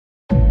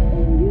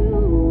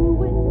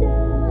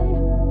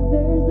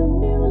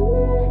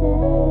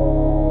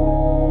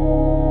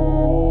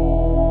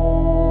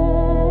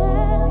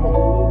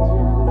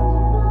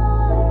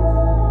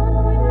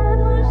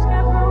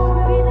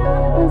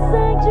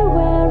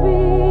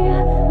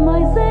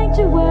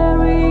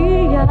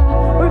sanctuary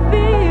where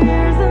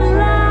fears and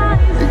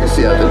lies. You can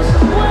see how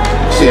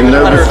this. See him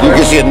nervous. You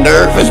can see a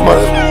nervous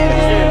mother.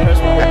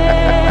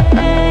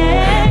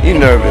 You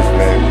nervous,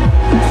 man.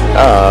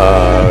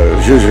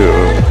 Juju.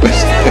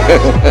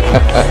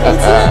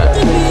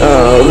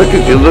 Oh, look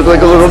at you. Look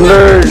like a little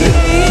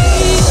nerd.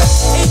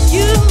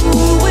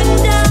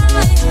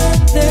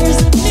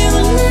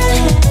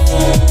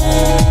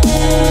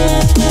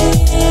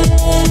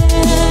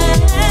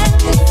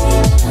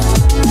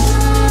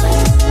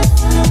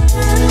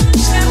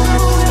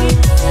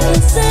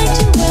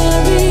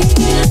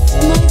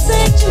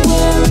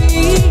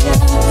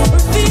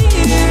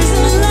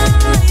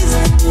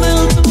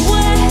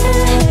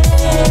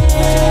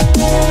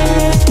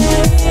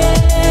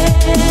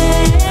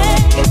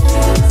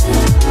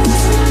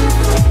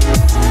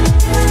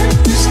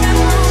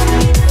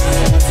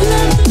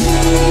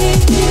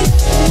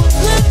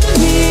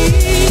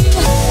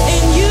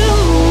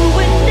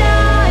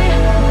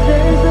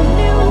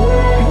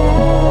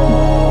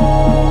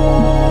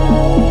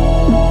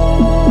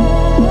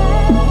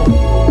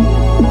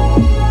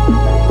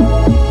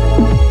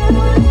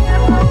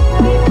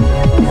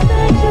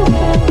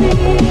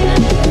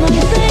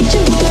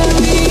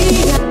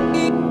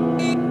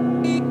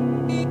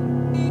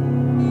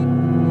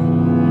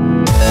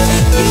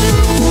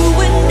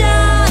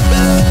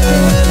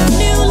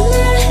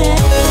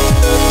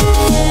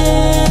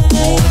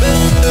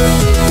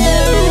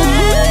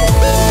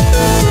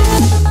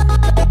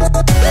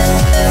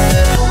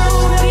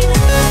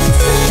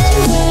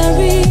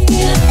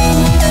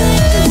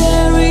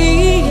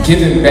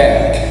 Giving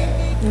back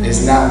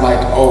is not like,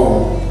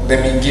 oh,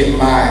 let me get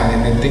mine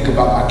and then think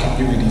about my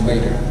community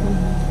later.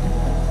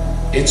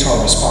 It's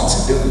our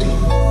responsibility.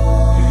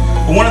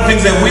 But one of the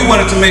things that we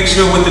wanted to make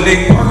sure with the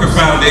Nate Parker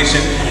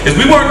Foundation is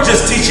we weren't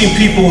just teaching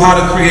people how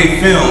to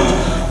create films.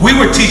 We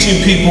were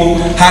teaching people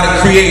how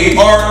to create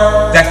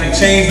art that can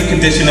change the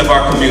condition of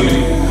our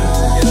community.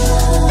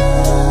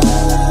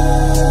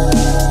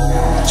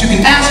 You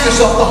can ask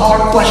yourself the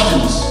hard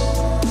questions.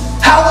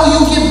 How will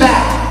you give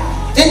back?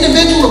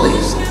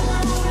 Individually.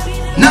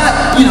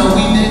 Not, we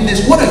did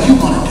this. What are you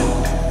going to do?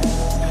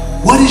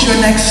 What is your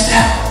next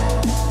step?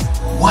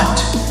 What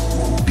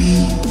will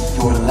be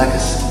your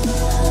legacy?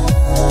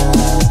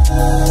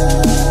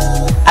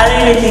 I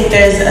don't even think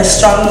there's a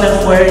strong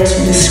enough word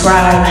to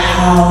describe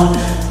how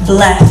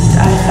blessed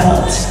I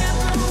felt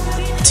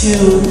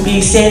to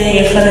be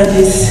standing in front of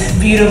this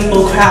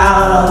beautiful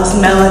crowd, all this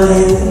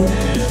melanin,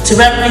 to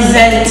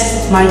represent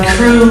my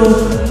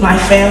crew, my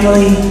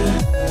family.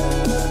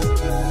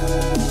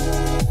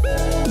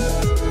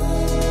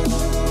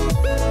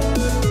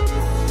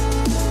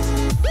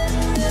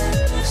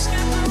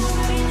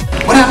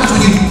 What happens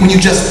when you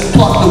just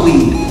pluck the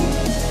weed?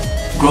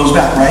 It grows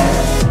back, right?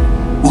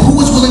 Well, who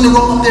was willing to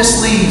roll up their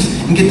sleeves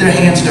and get their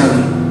hands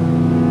dirty?